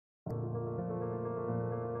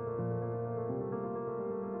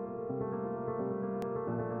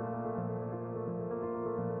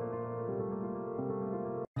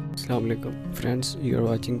Assalamu alaikum friends, you are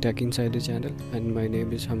watching Tech Inside the channel and my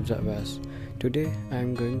name is Hamza Abbas. Today I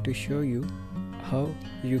am going to show you how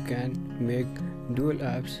you can make dual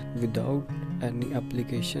apps without any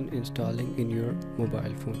application installing in your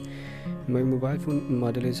mobile phone. My mobile phone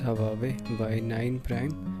model is Huawei Y9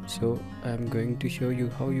 Prime, so I am going to show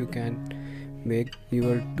you how you can make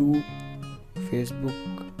your two Facebook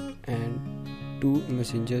and two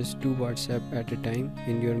messengers, two WhatsApp at a time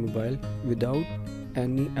in your mobile without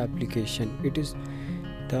any application. It is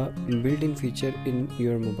the built-in feature in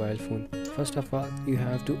your mobile phone. First of all, you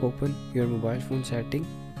have to open your mobile phone setting,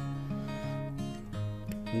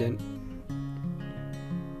 then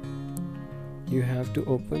you have to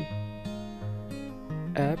open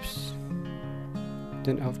apps,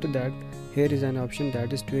 then after that here is an option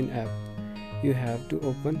that is twin app. You have to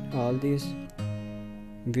open all these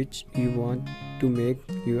which you want to make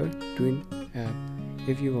your twin app.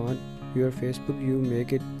 If you want your Facebook, you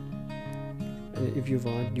make it. If you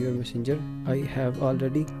want your messenger, I have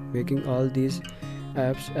already making all these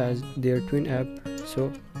apps as their twin app,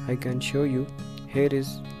 so I can show you. Here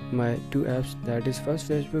is my two apps, that is first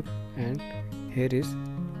Facebook and here is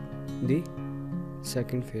the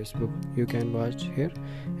second Facebook. You can watch here,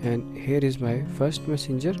 and here is my first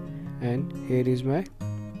messenger and here is my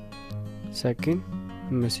second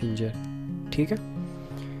messenger. ठीक है,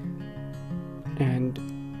 and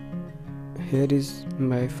here is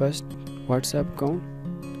my first WhatsApp account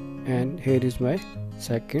and here is my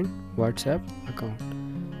second WhatsApp account.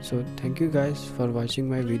 So thank you guys for watching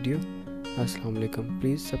my video. Assalamu alaikum.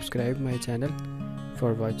 Please subscribe my channel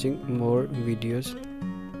for watching more videos.